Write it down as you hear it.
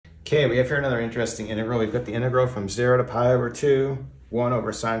Okay, we have here another interesting integral. We've got the integral from 0 to pi over 2, 1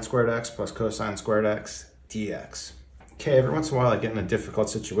 over sine squared x plus cosine squared x dx. Okay, every once in a while I get in a difficult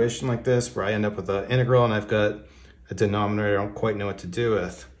situation like this where I end up with an integral and I've got a denominator I don't quite know what to do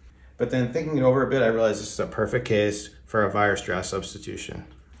with. But then thinking it over a bit, I realize this is a perfect case for a Weierstrass substitution.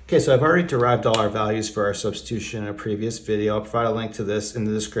 Okay, so I've already derived all our values for our substitution in a previous video. I'll provide a link to this in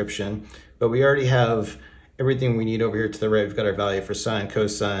the description, but we already have everything we need over here to the right. We've got our value for sine,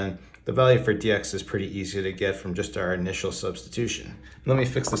 cosine. The value for dx is pretty easy to get from just our initial substitution. Let me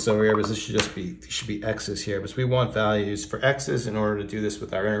fix this over here because this should be x's here, because we want values for x's in order to do this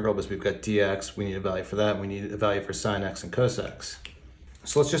with our integral, because we've got dx, we need a value for that, and we need a value for sine x and cos x.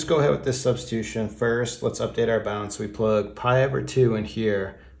 So let's just go ahead with this substitution. First, let's update our bounds. So we plug pi over 2 in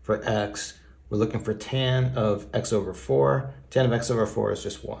here for x. We're looking for tan of x over 4. Tan of x over 4 is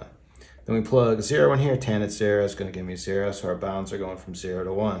just 1. Then we plug 0 in here. Tan at 0 is going to give me 0, so our bounds are going from 0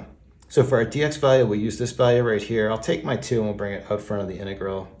 to 1. So for our dx value, we'll use this value right here. I'll take my 2 and we'll bring it out front of the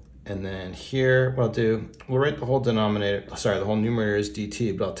integral. And then here, what I'll do, we'll write the whole denominator, sorry, the whole numerator is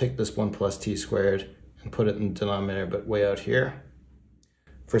dt, but I'll take this 1 plus t squared and put it in the denominator, but way out here.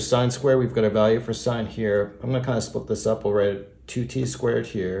 For sine squared, we've got a value for sine here. I'm going to kind of split this up. We'll write 2t squared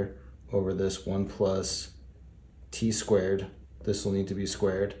here over this 1 plus t squared. This will need to be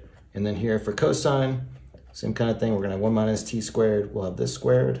squared. And then here for cosine, same kind of thing. We're going to have 1 minus t squared. We'll have this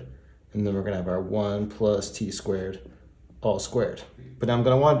squared. And then we're going to have our 1 plus t squared all squared. But now I'm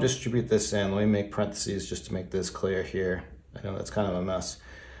going to want to distribute this in. Let me make parentheses just to make this clear here. I know that's kind of a mess.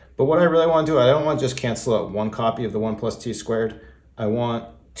 But what I really want to do, I don't want to just cancel out one copy of the 1 plus t squared. I want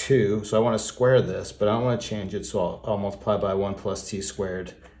 2, so I want to square this, but I don't want to change it, so I'll multiply by 1 plus t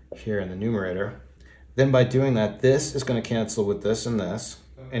squared here in the numerator. Then by doing that, this is going to cancel with this and this.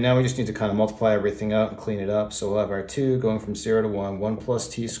 And now we just need to kind of multiply everything out and clean it up. So we'll have our 2 going from 0 to 1, 1 plus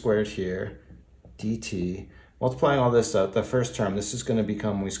t squared here, dt. Multiplying all this out, the first term, this is going to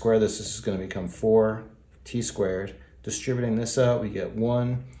become, when we square this, this is going to become 4t squared. Distributing this out, we get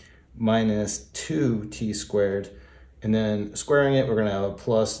 1 minus 2t squared. And then squaring it, we're going to have a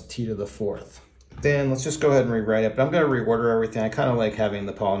plus t to the 4th. Then let's just go ahead and rewrite it. But I'm going to reorder everything. I kind of like having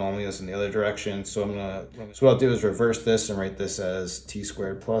the polynomials in the other direction. So what I'll do is reverse this and write this as t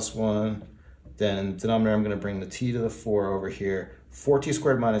squared plus 1. Then in the denominator, I'm going to bring the t to the 4 over here. 4t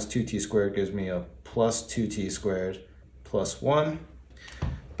squared minus 2t squared gives me a plus 2t squared plus 1.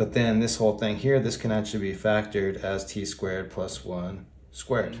 But then this whole thing here, this can actually be factored as t squared plus 1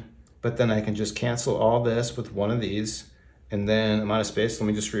 squared. But then I can just cancel all this with one of these. And then I'm out of space. Let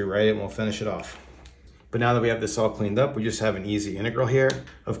me just rewrite it and we'll finish it off. But now that we have this all cleaned up, we just have an easy integral here.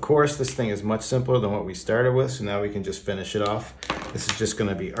 Of course, this thing is much simpler than what we started with, so now we can just finish it off. This is just going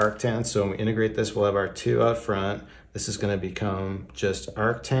to be arctan, so when we integrate this, we'll have our 2 out front. This is going to become just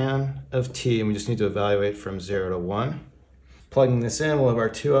arctan of t, and we just need to evaluate from 0 to 1. Plugging this in, we'll have our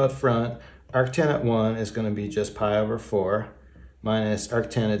 2 out front. Arctan at 1 is going to be just pi over 4, minus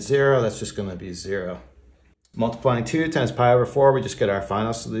arctan at 0, that's just going to be 0. Multiplying 2 times pi over 4, we just get our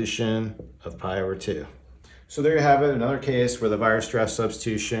final solution of pi over 2. So there you have it, another case where the Weierstrass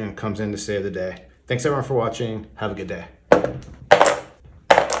substitution comes in to save the day. Thanks everyone for watching. Have a good day.